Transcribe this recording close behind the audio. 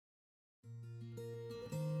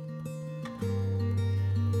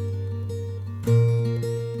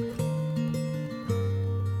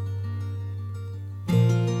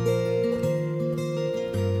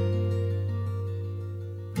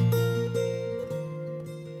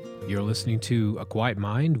You're listening to A Quiet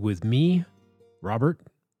Mind with me, Robert,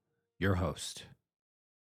 your host.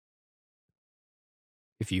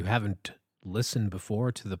 If you haven't listened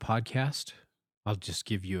before to the podcast, I'll just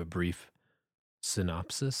give you a brief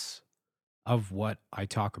synopsis of what I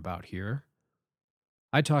talk about here.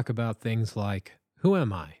 I talk about things like, who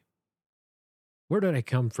am I? Where did I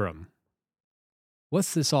come from?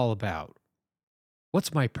 What's this all about?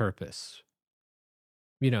 What's my purpose?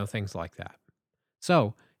 Things like that.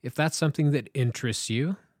 So, if that's something that interests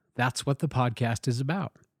you, that's what the podcast is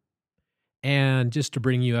about. And just to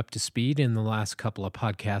bring you up to speed, in the last couple of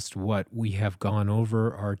podcasts, what we have gone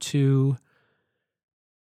over are two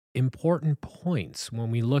important points when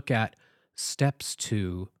we look at steps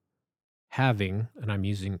to having, and I'm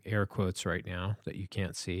using air quotes right now that you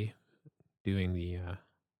can't see, doing the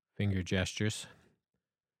finger gestures,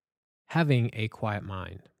 having a quiet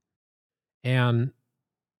mind. And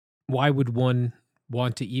why would one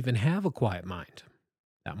want to even have a quiet mind?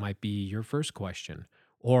 That might be your first question.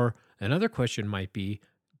 Or another question might be,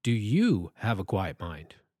 do you have a quiet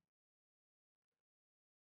mind?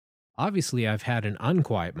 Obviously, I've had an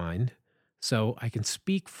unquiet mind, so I can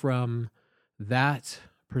speak from that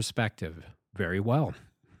perspective very well.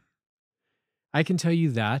 I can tell you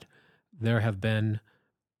that there have been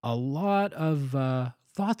a lot of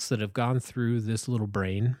thoughts that have gone through this little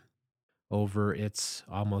brain over its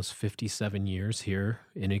almost 57 years here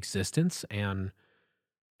in existence and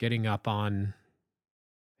getting up on,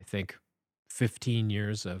 I think, 15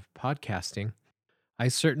 years of podcasting. I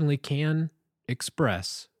certainly can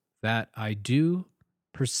express that I do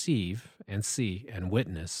perceive and see and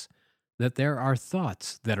witness that there are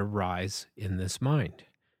thoughts that arise in this mind.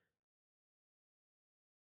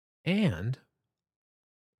 And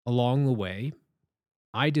along the way,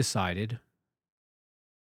 I decided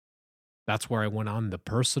that's where I went on the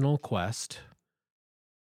personal quest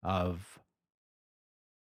of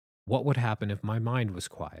what would happen if my mind was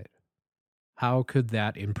quiet? How could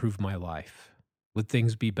that improve my life? Would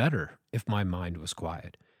things be better if my mind was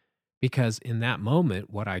quiet? Because in that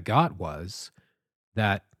moment, what I got was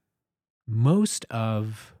that most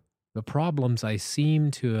of the problems I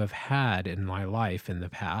seem to have had in my life in the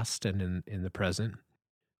past and in the present,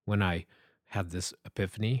 when I had this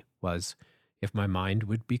epiphany, was if my mind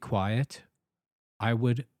would be quiet, I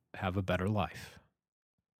would have a better life.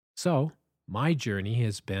 So my journey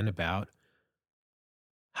has been about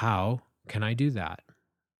how can I do that?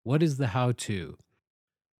 What is the how to?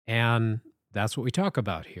 And that's what we talk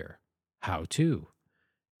about here. How to.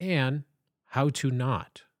 And how to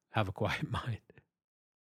not have a quiet mind.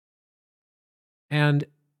 And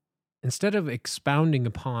instead of expounding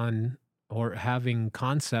upon or having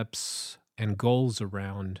concepts and goals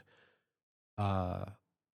around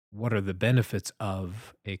what are the benefits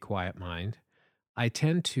of a quiet mind, I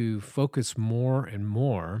tend to focus more and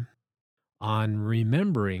more on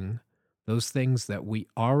remembering those things that we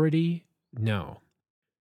already know.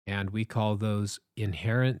 And we call those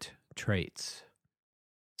inherent traits.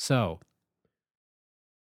 So,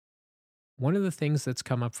 one of the things that's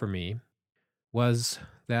come up for me was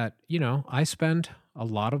that, I spend a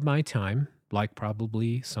lot of my time, like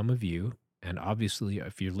probably some of you, and obviously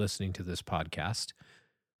if you're listening to this podcast,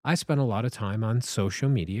 I spend a lot of time on social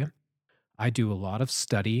media. I do a lot of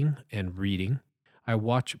studying and reading. I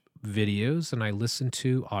watch videos and I listen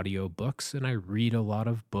to audiobooks and I read a lot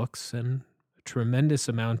of books, and a tremendous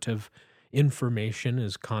amount of information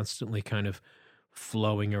is constantly kind of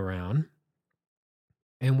flowing around.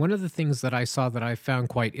 And one of the things that I saw that I found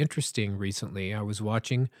quite interesting recently, I was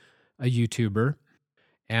watching a YouTuber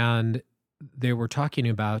and they were talking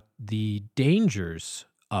about the dangers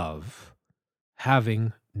of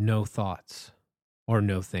having no thoughts or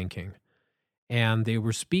no thinking. And they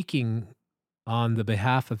were speaking on the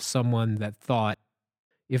behalf of someone that thought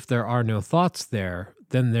if there are no thoughts there,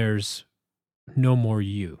 then there's no more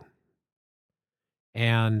you.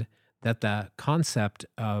 And that the concept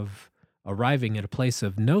of arriving at a place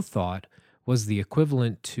of no thought was the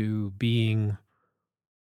equivalent to being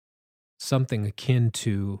something akin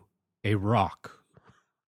to a rock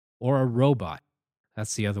or a robot.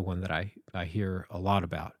 That's the other one that I hear a lot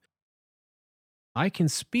about. I can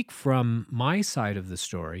speak from my side of the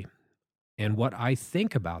story and what I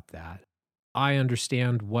think about that. I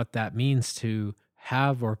understand what that means to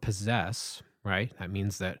have or possess, right? That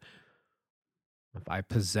means that if I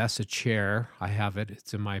possess a chair, I have it.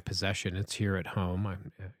 It's in my possession. It's here at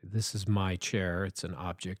home. This is my chair. It's an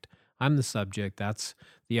object. I'm the subject. That's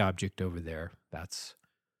the object over there. That's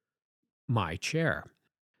my chair.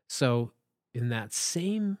 So in that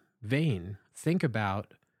same vein, think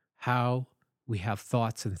about how we have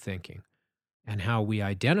thoughts and thinking. and how we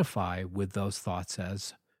identify with those thoughts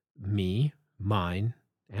as me, mine,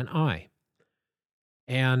 and I.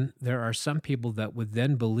 And there are some people that would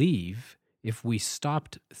then believe if we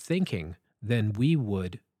stopped thinking, then we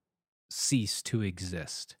would cease to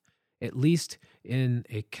exist, at least in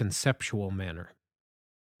a conceptual manner.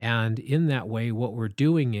 And in that way, what we're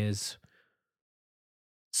doing is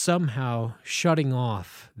somehow shutting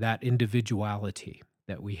off that individuality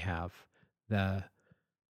that we have, the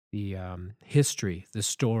history, the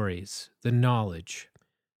stories, the knowledge,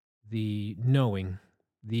 the knowing,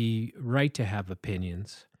 the right to have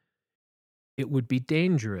opinions. It would be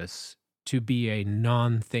dangerous to be a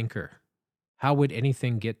non-thinker. How would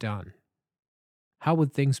anything get done? How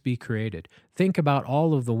would things be created? Think about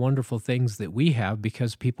all of the wonderful things that we have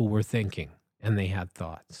because people were thinking and they had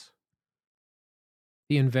thoughts.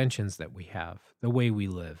 The inventions that we have, the way we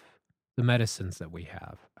live, the medicines that we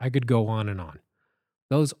have. I could go on and on.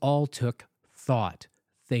 Those all took thought,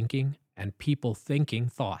 thinking, and people thinking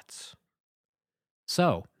thoughts.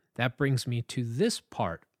 So that brings me to this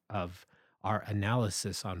part of our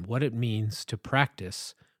analysis on what it means to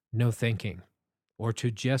practice no thinking or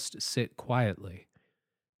to just sit quietly.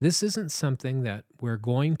 This isn't something that we're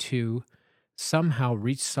going to somehow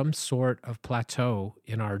reach some sort of plateau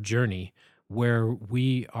in our journey where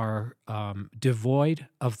we are devoid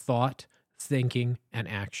of thought, thinking, and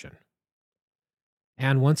action.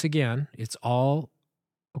 And once again, it's all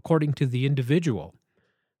according to the individual.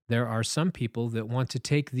 There are some people that want to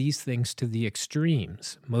take these things to the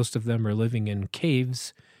extremes. Most of them are living in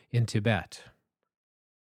caves in Tibet.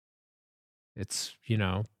 It's,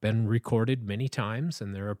 been recorded many times,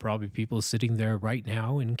 and there are probably people sitting there right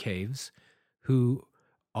now in caves who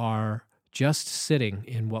are just sitting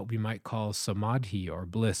in what we might call samadhi or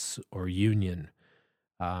bliss or union,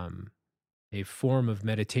 a form of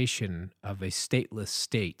meditation of a stateless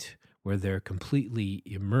state where they're completely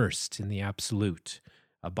immersed in the absolute,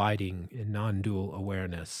 abiding in non-dual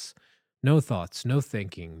awareness. No thoughts, no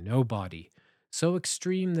thinking, no body. So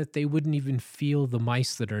extreme that they wouldn't even feel the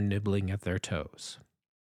mice that are nibbling at their toes.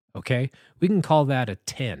 Okay? We can call that a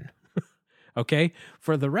 10. Okay?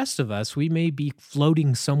 For the rest of us, we may be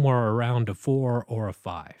floating somewhere around a 4 or a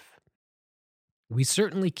 5. We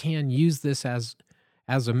certainly can use this as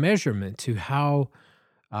a measurement to how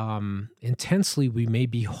intensely we may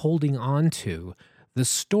be holding on to the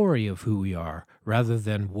story of who we are rather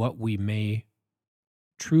than what we may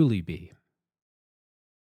truly be.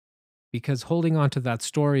 Because holding on to that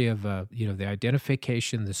story of, the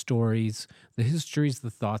identification, the stories, the histories, the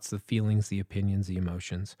thoughts, the feelings, the opinions, the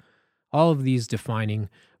emotions, all of these defining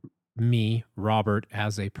me, Robert,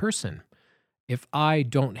 as a person. If I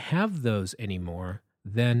don't have those anymore,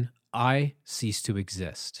 then I cease to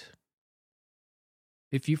exist.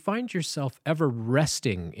 If you find yourself ever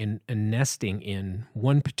resting in and nesting in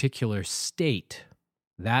one particular state,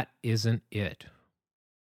 that isn't it.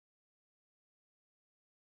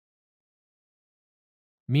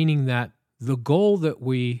 Meaning that the goal that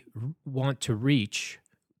we want to reach,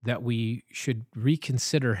 that we should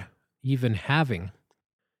reconsider even having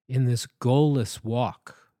in this goalless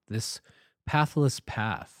walk, this pathless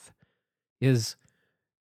path, is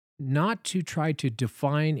not to try to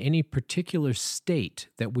define any particular state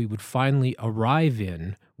that we would finally arrive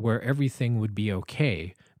in where everything would be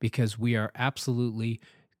okay, because we are absolutely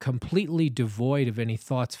completely devoid of any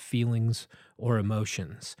thoughts, feelings, or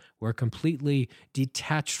emotions. We're completely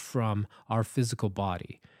detached from our physical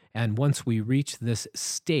body. And once we reach this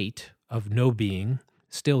state of no being,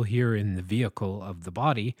 still here in the vehicle of the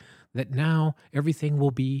body, that now everything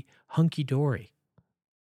will be hunky-dory.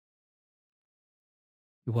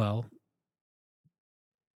 Well,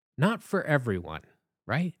 not for everyone,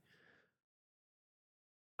 right?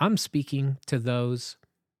 I'm speaking to those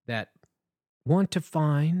that want to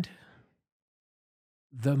find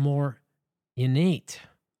the more innate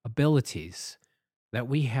abilities that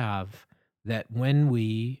we have, that when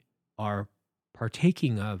we are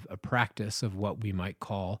partaking of a practice of what we might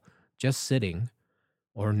call just sitting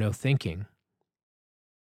or no thinking,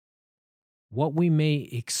 what we may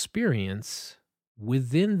experience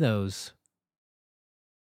within those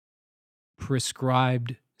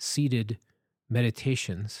prescribed seated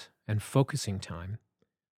meditations and focusing time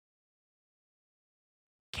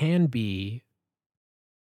can be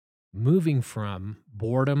moving from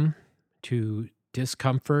boredom to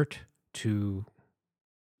discomfort to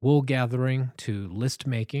wool gathering to list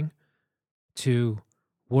making to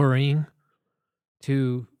worrying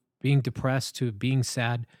to being depressed to being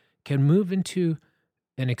sad, can move into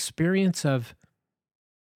an experience of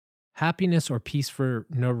happiness or peace for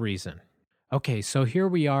no reason. Okay, so here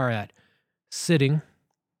we are at sitting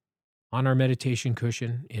on our meditation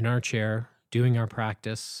cushion, in our chair, doing our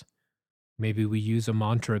practice. Maybe we use a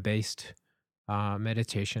mantra-based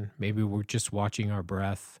meditation. Maybe we're just watching our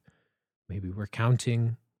breath. Maybe we're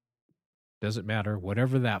counting. Doesn't matter.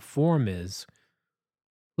 Whatever that form is,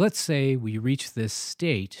 let's say we reach this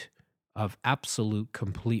state of absolute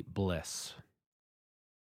complete bliss.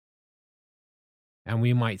 And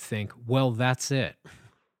we might think, well, that's it.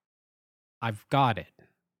 I've got it.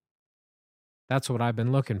 That's what I've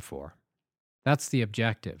been looking for. That's the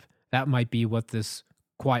objective. That might be what this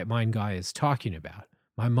quiet mind guy is talking about.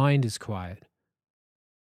 My mind is quiet.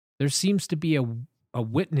 There seems to be a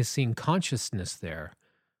witnessing consciousness there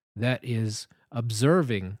that is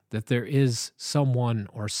observing that there is someone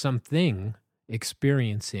or something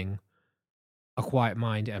experiencing a quiet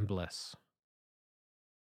mind and bliss.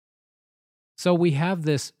 So we have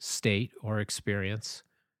this state or experience,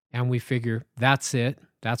 and we figure that's it.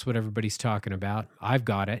 That's what everybody's talking about. I've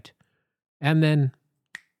got it. And then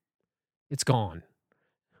it's gone.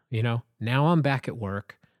 Now I'm back at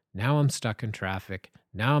work. Now I'm stuck in traffic.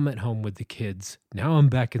 Now I'm at home with the kids. Now I'm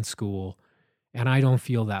back in school, and I don't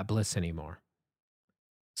feel that bliss anymore.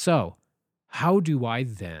 So, how do I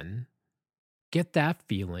then get that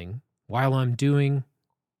feeling while I'm doing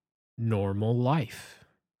normal life?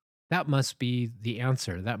 That must be the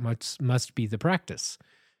answer. That must be the practice.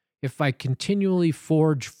 If I continually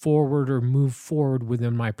forge forward or move forward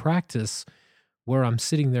within my practice, where I'm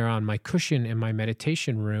sitting there on my cushion in my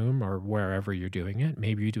meditation room or wherever you're doing it,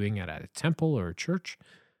 maybe you're doing it at a temple or a church,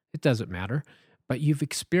 it doesn't matter, but you've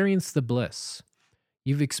experienced the bliss.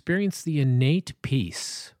 You've experienced the innate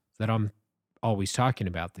peace that I'm always talking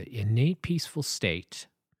about, the innate peaceful state,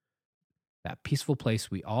 that peaceful place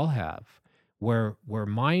we all have, where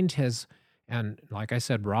mind has, and like I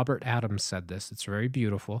said, Robert Adams said this, it's very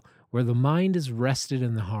beautiful, where the mind is rested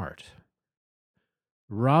in the heart.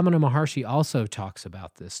 Ramana Maharshi also talks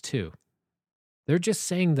about this too. They're just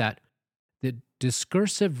saying that the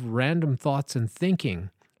discursive random thoughts and thinking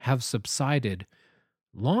have subsided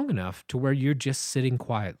long enough to where you're just sitting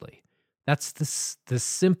quietly. That's the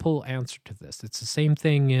simple answer to this. It's the same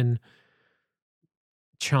thing in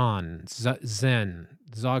Chan, Zen,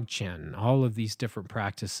 Dzogchen, all of these different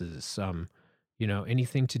practices.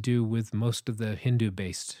 Anything to do with most of the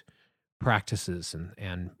Hindu-based practices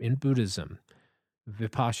and in Buddhism,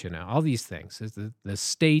 Vipassana, all these things. The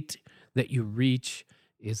state that you reach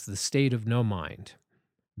is the state of no mind.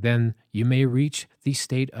 Then you may reach the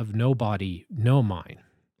state of no body, no mind.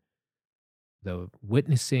 The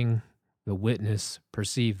witnessing, the witness,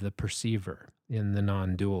 perceive the perceiver in the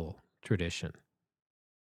non-dual tradition.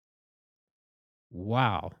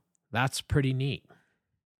 Wow, that's pretty neat.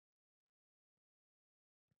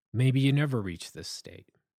 Maybe you never reach this state.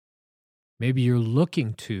 Maybe you're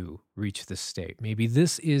looking to reach this state. Maybe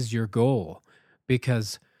this is your goal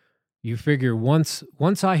because you figure once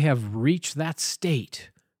I have reached that state,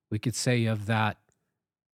 we could say of that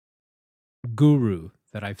guru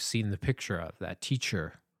that I've seen the picture of, that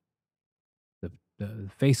teacher, the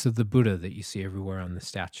face of the Buddha that you see everywhere on the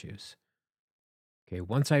statues. Okay,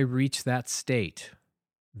 once I reach that state,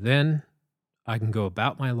 then I can go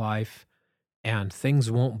about my life and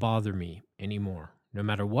things won't bother me anymore. No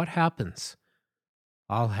matter what happens,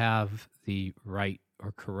 I'll have the right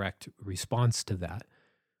or correct response to that.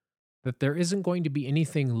 But there isn't going to be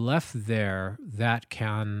anything left there that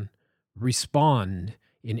can respond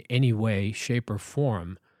in any way, shape, or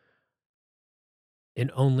form in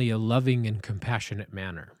only a loving and compassionate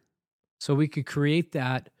manner. So we could create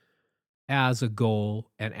that as a goal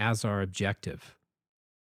and as our objective.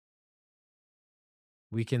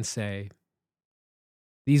 We can say,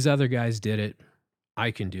 these other guys did it,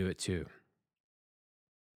 I can do it too.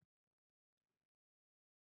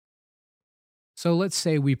 So let's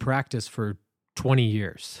say we practice for 20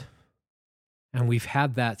 years and we've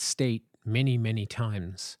had that state many, many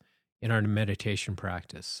times in our meditation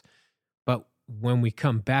practice. But when we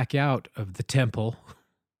come back out of the temple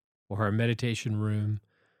or our meditation room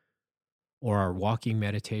or our walking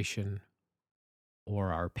meditation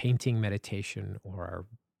or our painting meditation or our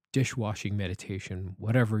dishwashing meditation,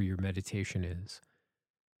 whatever your meditation is,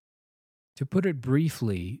 to put it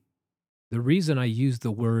briefly, the reason I use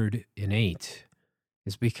the word innate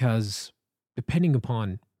is because depending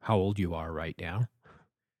upon how old you are right now,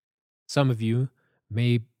 some of you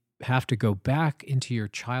may have to go back into your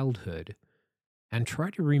childhood and try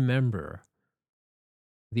to remember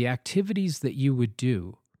the activities that you would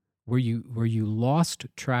do where you lost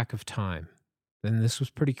track of time. And this was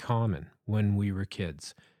pretty common when we were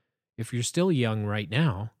kids. If you're still young right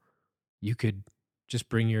now, you could just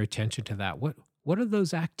bring your attention to that. What are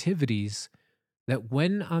those activities that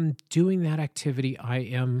when I'm doing that activity, I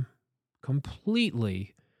am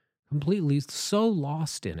completely, completely so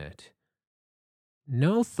lost in it.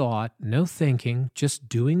 No thought, no thinking, just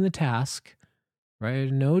doing the task,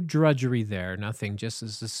 right? No drudgery there, nothing, just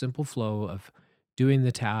as a simple flow of doing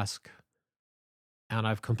the task. And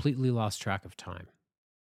I've completely lost track of time.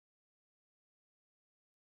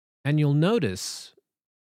 And you'll notice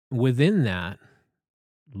within that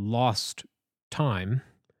lost time,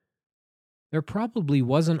 there probably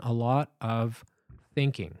wasn't a lot of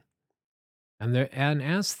thinking. And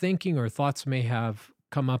as thinking or thoughts may have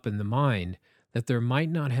come up in the mind, that there might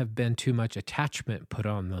not have been too much attachment put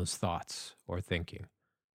on those thoughts or thinking.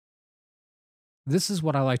 This is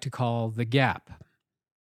what I like to call the gap.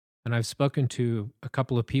 And I've spoken to a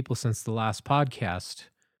couple of people since the last podcast.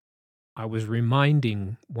 I was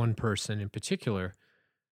reminding one person in particular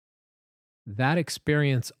that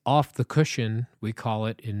experience off the cushion, we call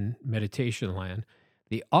it in meditation land,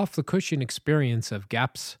 the off the cushion experience of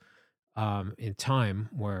gaps in time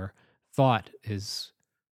where thought is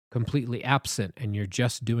completely absent and you're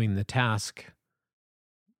just doing the task.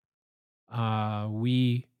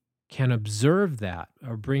 We can observe that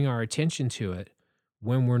or bring our attention to it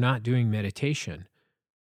when we're not doing meditation.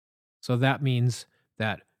 So that means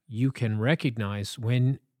that you can recognize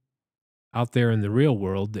when out there in the real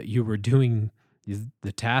world that you were doing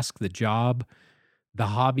the task, the job, the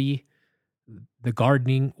hobby, the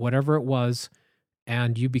gardening, whatever it was,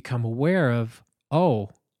 and you become aware of, oh,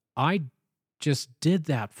 I just did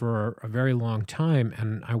that for a very long time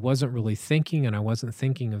and I wasn't really thinking and I wasn't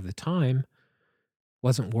thinking of the time,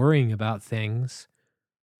 wasn't worrying about things.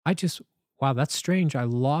 Wow, that's strange. I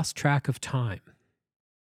lost track of time.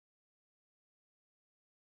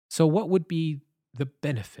 So, what would be the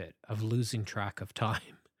benefit of losing track of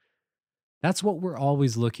time? That's what we're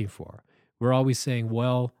always looking for. We're always saying,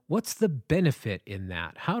 well, what's the benefit in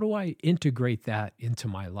that? How do I integrate that into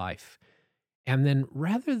my life? And then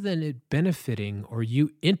rather than it benefiting or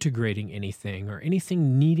you integrating anything or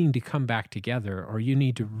anything needing to come back together, or you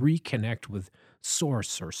need to reconnect with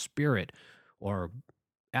source or spirit or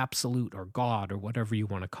absolute or God or whatever you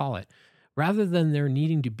want to call it, rather than there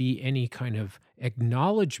needing to be any kind of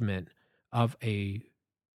acknowledgement of a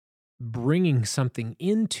bringing something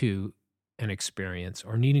into an experience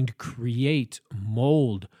or needing to create,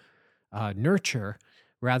 mold, nurture,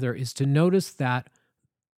 rather is to notice that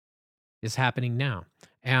is happening now.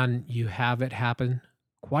 And you have it happen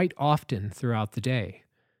quite often throughout the day.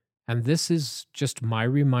 And this is just my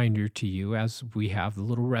reminder to you as we have the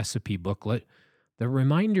little recipe booklet. The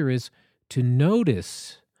reminder is to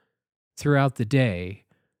notice throughout the day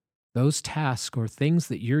those tasks or things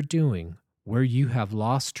that you're doing where you have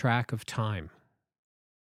lost track of time.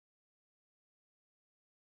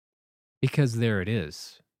 Because there it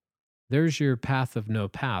is. There's your path of no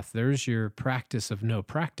path. There's your practice of no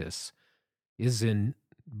practice, is in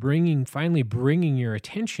finally bringing your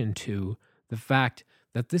attention to the fact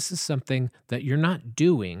that this is something that you're not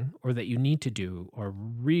doing or that you need to do or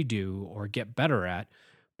redo or get better at,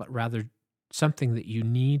 but rather something that you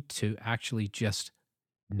need to actually just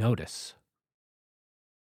notice.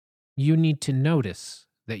 You need to notice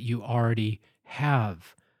that you already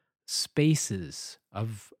have spaces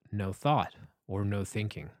of no thought or no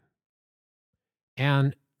thinking,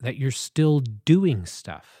 and that you're still doing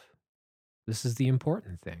stuff. This is the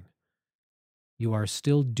important thing. You are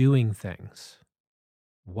still doing things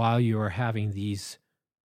while you are having these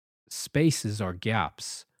spaces or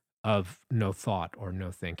gaps of no thought or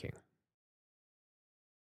no thinking.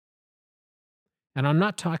 And I'm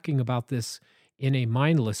not talking about this in a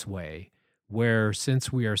mindless way where,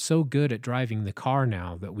 since we are so good at driving the car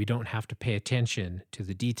now, that we don't have to pay attention to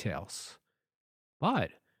the details.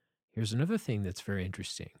 But here's another thing that's very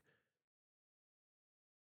interesting.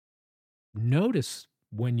 Notice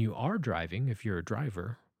when you are driving, if you're a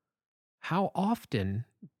driver, how often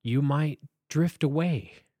you might drift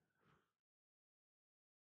away.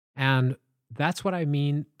 And that's what I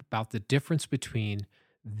mean about the difference between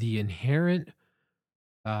the inherent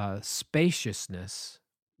spaciousness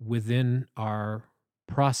within our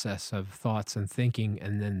process of thoughts and thinking,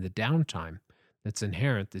 and then the downtime that's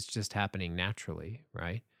inherent, that's just happening naturally,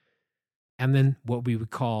 right? And then what we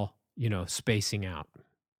would call, spacing out.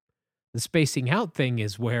 The spacing out thing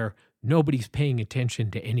is where nobody's paying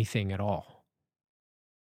attention to anything at all.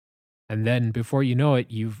 And then before you know it,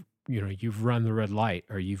 you've run the red light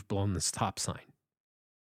or you've blown the stop sign.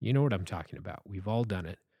 You know what I'm talking about. We've all done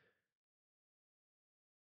it.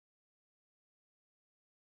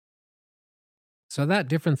 So that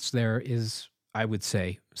difference there is, I would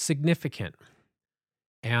say, significant.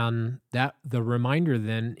 And that the reminder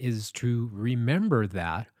then is to remember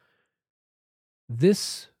that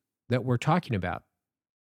this that we're talking about,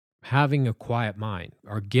 having a quiet mind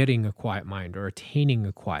or getting a quiet mind or attaining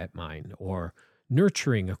a quiet mind or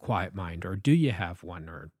nurturing a quiet mind, or do you have one,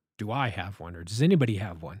 or do I have one, or does anybody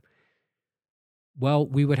have one? Well,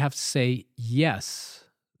 we would have to say yes,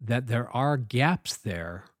 that there are gaps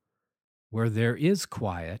there where there is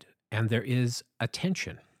quiet and there is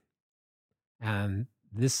attention. And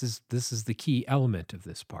this is the key element of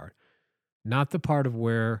this part. Not the part of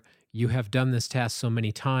where you have done this task so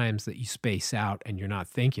many times that you space out and you're not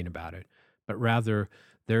thinking about it, but rather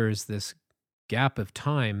there is this gap of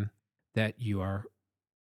time that you are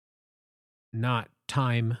not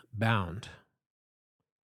time bound.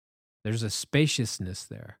 There's a spaciousness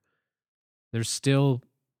there. There's still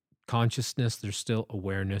consciousness, there's still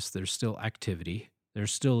awareness, there's still activity,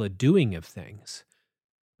 there's still a doing of things,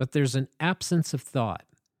 but there's an absence of thought.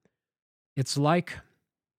 It's like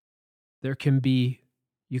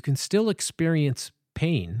you can still experience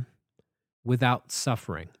pain without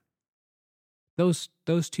suffering. Those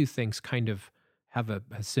two things kind of have a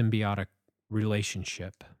symbiotic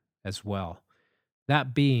relationship as well.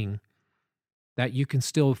 That being that you can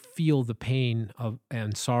still feel the pain of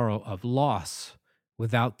and sorrow of loss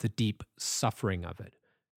without the deep suffering of it.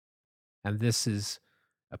 And this is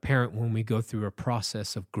apparent when we go through a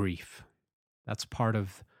process of grief. That's part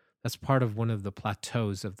of one of the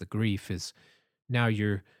plateaus of the grief is now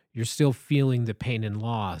you're still feeling the pain and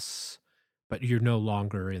loss, but you're no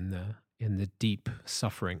longer in the deep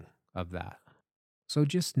suffering of that. So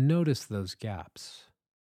just notice those gaps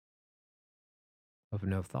of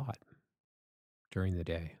no thought during the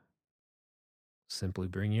day. Simply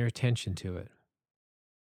bring your attention to it.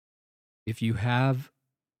 If you have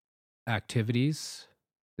activities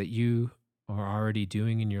that you are already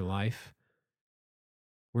doing in your life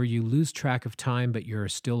where you lose track of time, but you're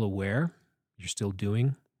still aware, you're still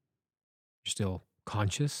doing, you're still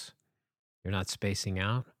conscious, you're not spacing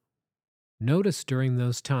out, notice during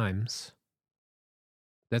those times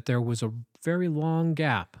that there was a very long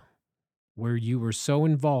gap where you were so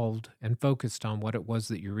involved and focused on what it was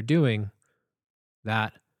that you were doing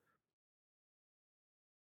that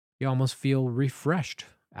you almost feel refreshed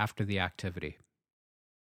after the activity.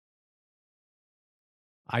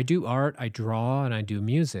 I do art, I draw, and I do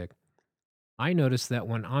music. I notice that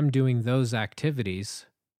when I'm doing those activities,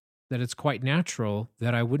 that it's quite natural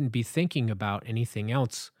that I wouldn't be thinking about anything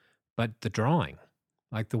else but the drawing,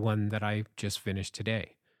 like the one that I just finished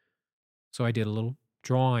today. So I did a little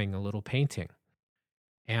drawing, a little painting,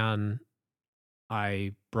 and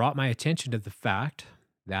I brought my attention to the fact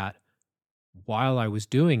that while I was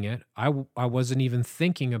doing it, I wasn't even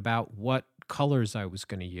thinking about what colors I was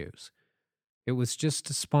going to use. It was just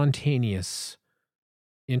a spontaneous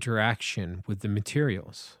interaction with the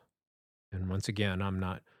materials. And once again, I'm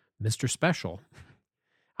not Mr. Special.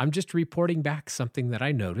 I'm just reporting back something that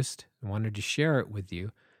I noticed and wanted to share it with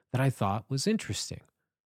you that I thought was interesting.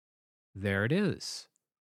 There it is.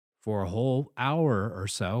 For a whole hour or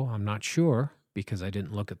so, I'm not sure because I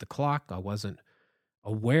didn't look at the clock. I wasn't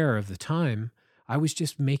aware of the time. I was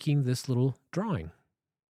just making this little drawing.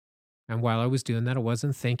 And while I was doing that, I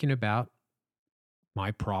wasn't thinking about my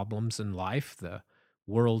problems in life, the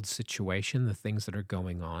world situation, the things that are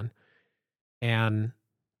going on. And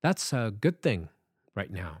that's a good thing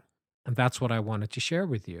right now. And that's what I wanted to share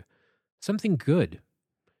with you. Something good.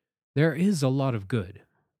 There is a lot of good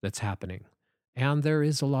that's happening, and there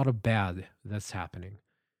is a lot of bad that's happening.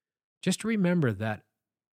 Just remember that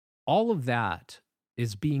all of that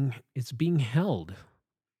is being held,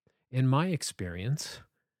 in my experience,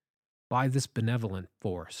 by this benevolent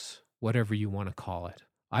force, whatever you want to call it.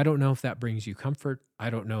 I don't know if that brings you comfort. I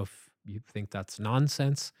don't know if you think that's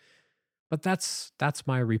nonsense, but that's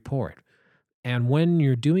my report. And when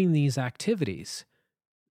you're doing these activities,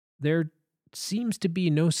 there seems to be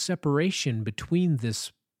no separation between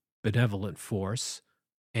this benevolent force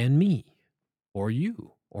and me, or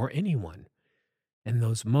you, or anyone. And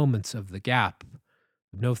those moments of the gap,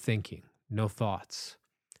 no thinking, no thoughts,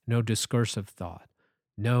 no discursive thought,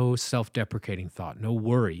 no self-deprecating thought, no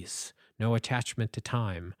worries, no attachment to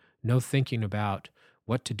time, no thinking about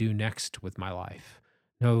what to do next with my life,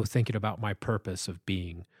 no thinking about my purpose of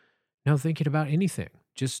being, no thinking about anything,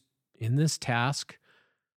 just in this task,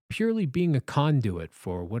 purely being a conduit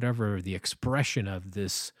for whatever the expression of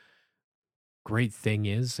this great thing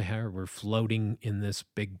is. How we're floating in this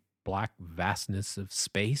big black vastness of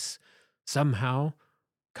space, somehow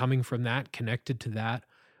coming from that, connected to that.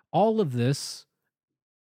 All of this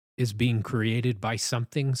is being created by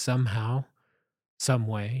something, somehow, some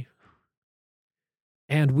way.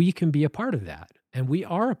 And we can be a part of that. And we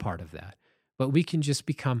are a part of that. But we can just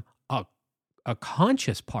become a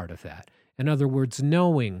conscious part of that. In other words,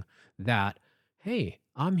 knowing that, hey,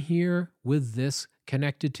 I'm here with this,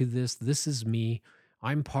 connected to this. This is me.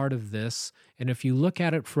 I'm part of this. And if you look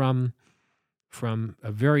at it from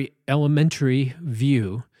a very elementary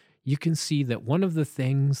view, you can see that one of the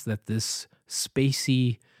things that this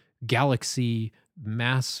spacey galaxy,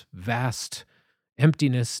 vast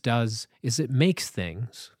emptiness does is it makes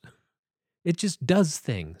things. It just does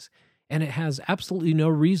things. And it has absolutely no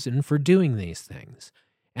reason for doing these things.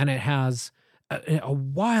 And it has a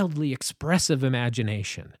wildly expressive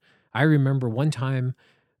imagination. I remember one time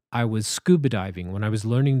I was scuba diving when I was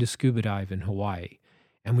learning to scuba dive in Hawaii.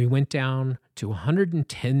 And we went down to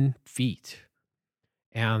 110 feet.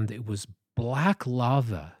 And it was black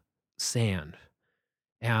lava sand.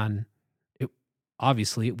 And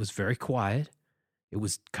obviously it was very quiet. It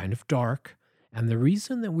was kind of dark. And the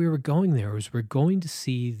reason that we were going there was we're going to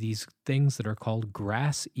see these things that are called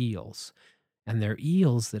grass eels. And they're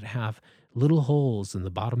eels that have little holes in the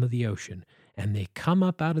bottom of the ocean. And they come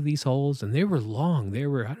up out of these holes, and they were long. They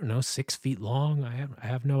were, 6 feet long. I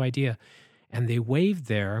have no idea. And they waved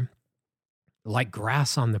there like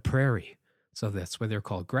grass on the prairie. So that's why they're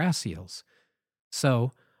called grass eels.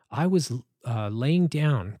 So I was laying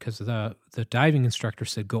down because the diving instructor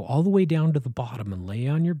said, go all the way down to the bottom and lay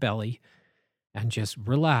on your belly and just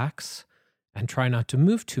relax and try not to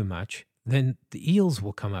move too much. Then the eels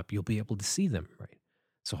will come up. You'll be able to see them, right?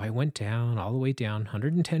 So I went down, all the way down,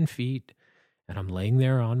 110 feet, and I'm laying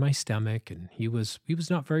there on my stomach, and he was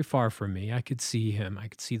not very far from me. I could see him. I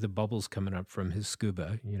could see the bubbles coming up from his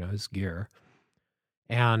scuba, his gear.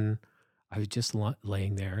 And I was just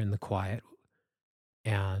laying there in the quiet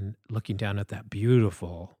and looking down at that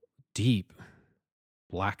beautiful, deep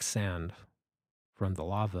black sand from the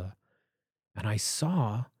lava. And I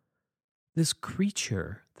saw this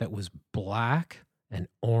creature that was black and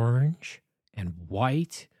orange and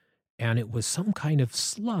white, and it was some kind of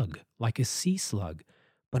slug, like a sea slug,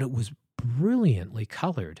 but it was brilliantly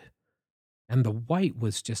colored. And the white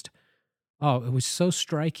was just, it was so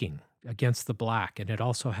striking against the black, and it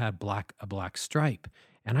also had a black stripe.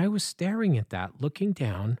 And I was staring at that, looking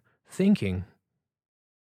down, thinking,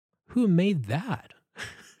 who made that?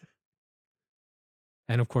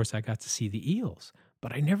 And of course, I got to see the eels.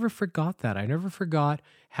 But I never forgot that. I never forgot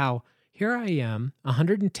how here I am,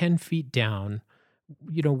 110 feet down,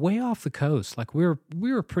 way off the coast. Like we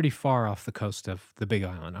were pretty far off the coast of the Big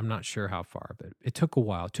Island. I'm not sure how far, but it took a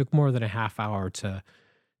while. It took more than a half hour to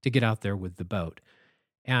get out there with the boat.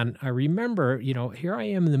 And I remember, here I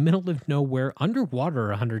am in the middle of nowhere, underwater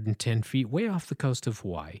 110 feet, way off the coast of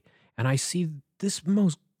Hawaii. And I see this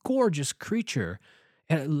most gorgeous creature.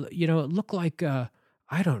 And, it looked like,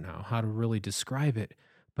 I don't know how to really describe it,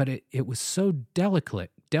 but it was so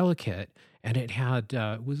delicate, and it had,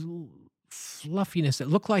 was fluffiness. It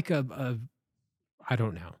looked like I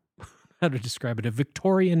don't know how to describe it, a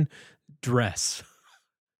Victorian dress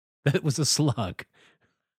that was a slug.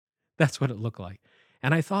 That's what it looked like.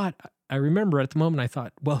 And I remember at the moment, I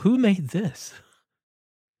thought, well, who made this?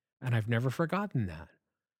 And I've never forgotten that.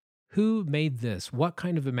 Who made this? What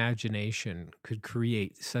kind of imagination could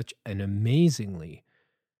create such an amazingly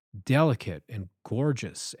delicate and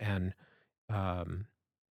gorgeous and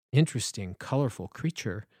interesting, colorful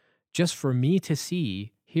creature just for me to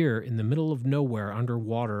see here in the middle of nowhere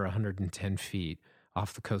underwater 110 feet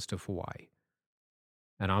off the coast of Hawaii?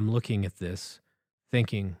 And I'm looking at this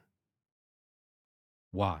thinking,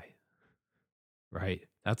 why? Right?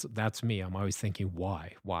 That's me. I'm always thinking,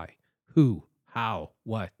 why? Who? How?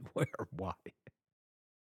 What? Where? Why?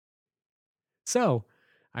 So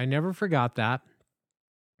I never forgot that.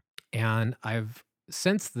 And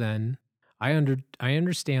since then, I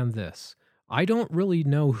understand this. I don't really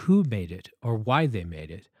know who made it or why they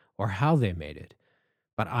made it or how they made it,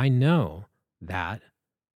 but I know that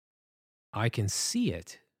I can see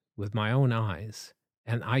it with my own eyes,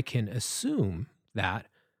 and I can assume that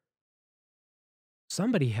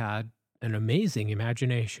somebody had an amazing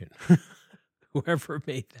imagination, whoever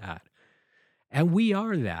made that. And we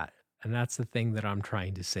are that. And that's the thing that I'm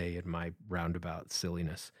trying to say in my roundabout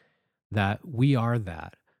silliness, that we are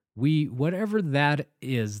that. Whatever that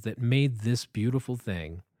is that made this beautiful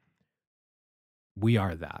thing, we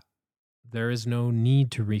are that. There is no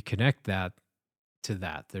need to reconnect that to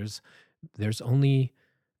that. There's only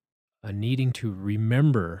a needing to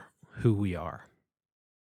remember who we are.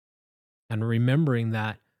 And remembering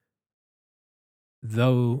that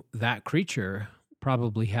though that creature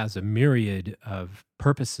probably has a myriad of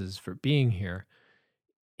purposes for being here,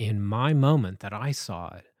 in my moment that I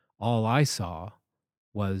saw it, all I saw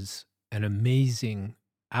was an amazing,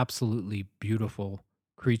 absolutely beautiful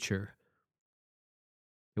creature.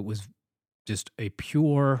 It was just a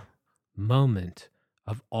pure moment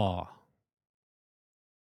of awe.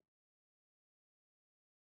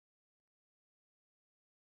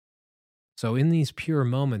 So, in these pure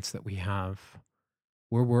moments that we have,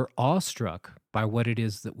 where we're awestruck by what it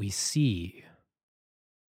is that we see,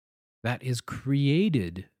 that is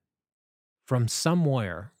created from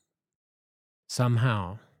somewhere,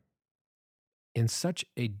 somehow, in such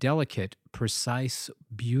a delicate, precise,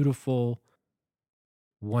 beautiful,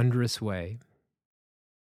 wondrous way.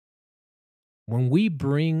 When we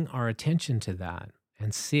bring our attention to that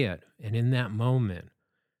and see it, and in that moment,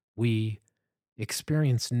 we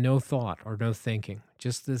experience no thought or no thinking,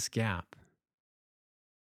 just this gap.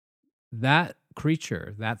 That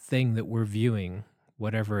creature, that thing that we're viewing,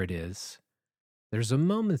 whatever it is, there's a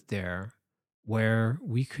moment there where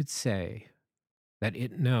we could say that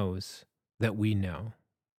it knows that we know.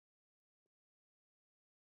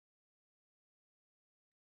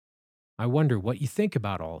 I wonder what you think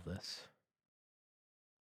about all this.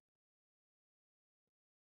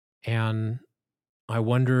 And I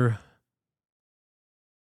wonder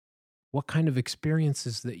what kind of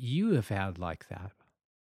experiences that you have had like that.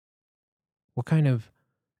 What kind of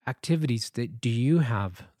activities that do you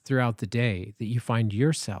have throughout the day that you find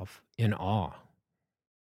yourself in awe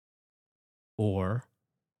or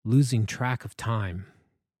losing track of time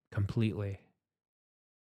completely?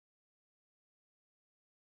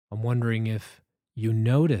 I'm wondering if you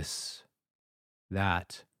notice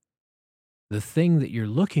that the thing that you're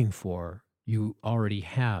looking for, you already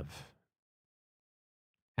have.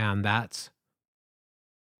 And that's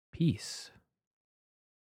peace,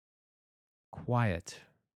 quiet.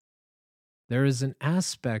 There is an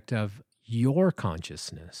aspect of your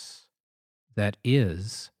consciousness that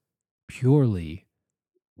is purely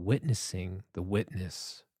witnessing the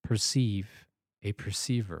witness, perceive a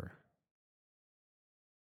perceiver.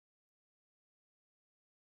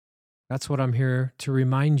 That's what I'm here to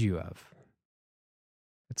remind you of.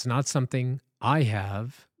 It's not something I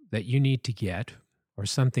have that you need to get, or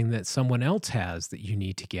something that someone else has that you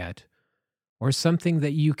need to get, or something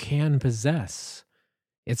that you can possess.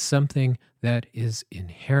 It's something that is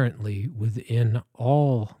inherently within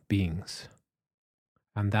all beings.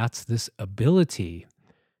 And that's this ability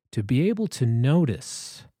to be able to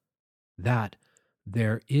notice that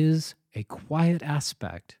there is a quiet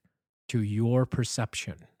aspect to your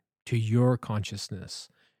perception, to your consciousness,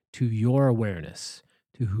 to your awareness,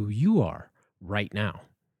 to who you are right now.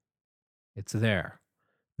 It's there.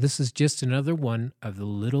 This is just another one of the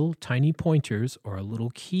little tiny pointers or a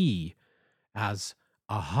little key as,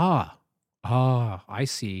 I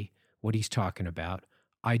see what he's talking about.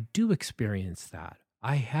 I do experience that.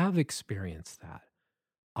 I have experienced that.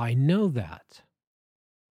 I know that.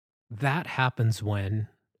 That happens when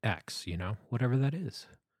X, whatever that is.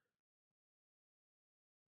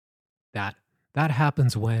 That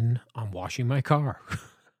happens when I'm washing my car.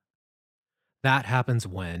 That happens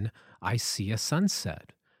when I see a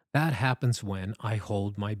sunset. That happens when I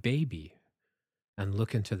hold my baby and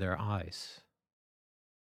look into their eyes.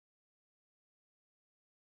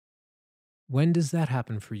 When does that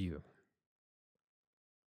happen for you?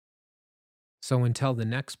 So until the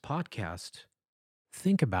next podcast,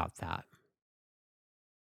 think about that.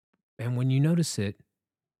 And when you notice it,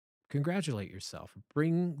 congratulate yourself.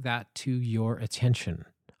 Bring that to your attention.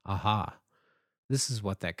 Aha, this is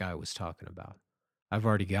what that guy was talking about. I've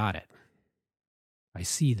already got it. I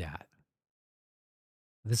see that.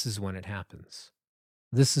 This is when it happens.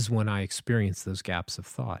 This is when I experience those gaps of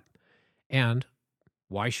thought. And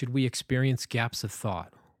why should we experience gaps of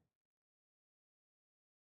thought?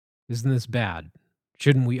 Isn't this bad?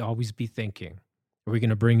 Shouldn't we always be thinking? Are we going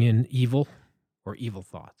to bring in evil or evil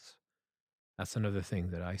thoughts? That's another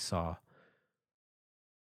thing that I saw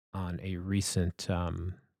on a recent,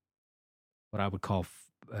 what I would call,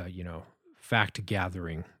 fact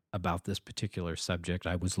gathering about this particular subject.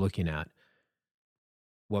 I was looking at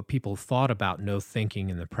what people thought about no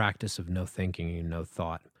thinking and the practice of no thinking and no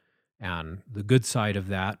thought. And the good side of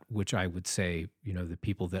that, which I would say, the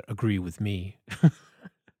people that agree with me,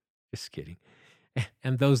 just kidding,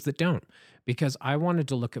 and those that don't, because I wanted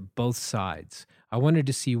to look at both sides. I wanted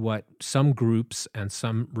to see what some groups and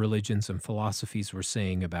some religions and philosophies were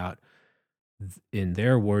saying about, in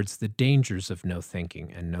their words, the dangers of no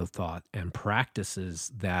thinking and no thought, and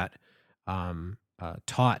practices that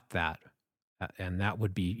taught that. And that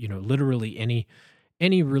would be, literally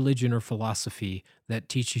any religion or philosophy that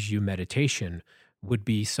teaches you meditation would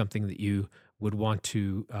be something that you would want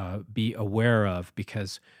to be aware of,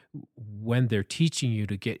 because when they're teaching you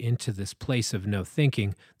to get into this place of no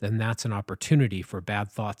thinking, then that's an opportunity for bad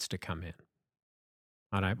thoughts to come in.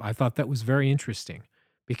 And I thought that was very interesting,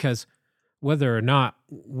 because whether or not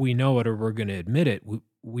we know it or we're going to admit it,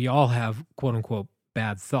 we all have quote unquote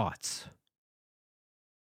bad thoughts.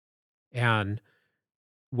 And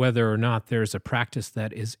whether or not there's a practice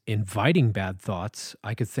that is inviting bad thoughts,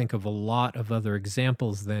 I could think of a lot of other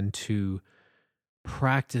examples than to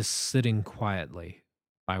practice sitting quietly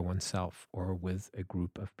by oneself or with a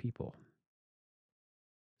group of people.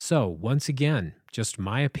 So, once again, just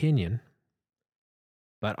my opinion,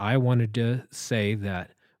 but I wanted to say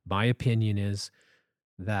that my opinion is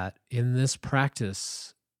that in this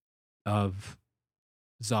practice of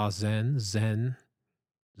Zazen, Zen,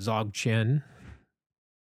 Dzogchen,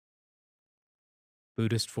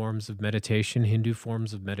 Buddhist forms of meditation, Hindu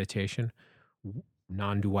forms of meditation,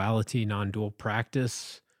 non-duality, non-dual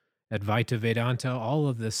practice, Advaita Vedanta, all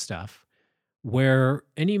of this stuff, where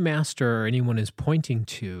any master or anyone is pointing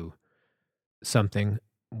to something,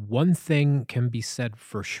 one thing can be said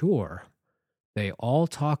for sure. They all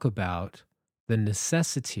talk about the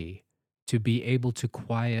necessity to be able to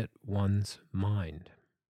quiet one's mind.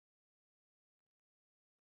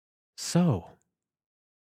 So,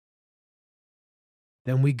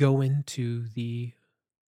 then we go into the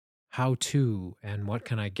how to and what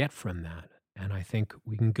can I get from that. And I think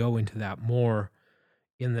we can go into that more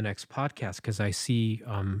in the next podcast, because I see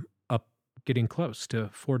up getting close to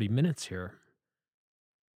 40 minutes here.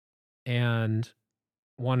 And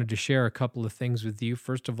wanted to share a couple of things with you.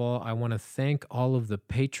 First of all, I want to thank all of the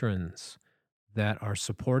patrons that are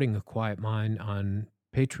supporting A Quiet Mind on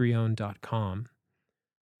patreon.com.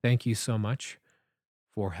 Thank you so much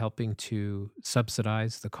for helping to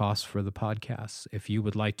subsidize the cost for the podcast. If you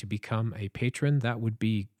would like to become a patron, that would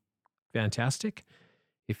be fantastic.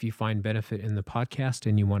 If you find benefit in the podcast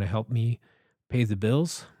and you want to help me pay the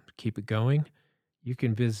bills, keep it going, you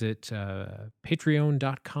can visit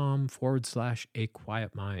patreon.com/A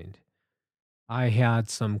Quiet Mind. I had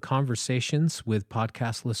some conversations with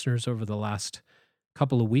podcast listeners over the last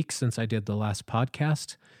couple of weeks since I did the last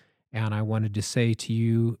podcast. And I wanted to say to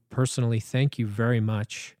you personally, thank you very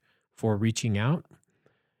much for reaching out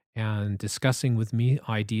and discussing with me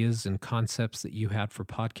ideas and concepts that you had for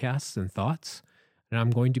podcasts and thoughts. And I'm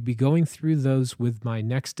going to be going through those with my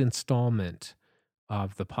next installment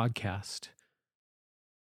of the podcast.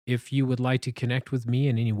 If you would like to connect with me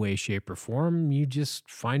in any way, shape, or form, you just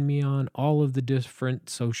find me on all of the different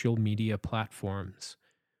social media platforms.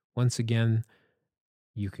 Once again,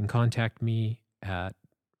 you can contact me at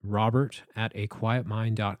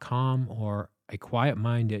robert@aquietmind.com or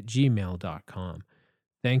aquietmind@gmail.com.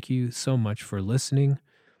 Thank you so much for listening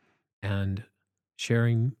and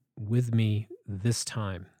sharing with me this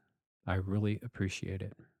time. I really appreciate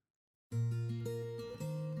it.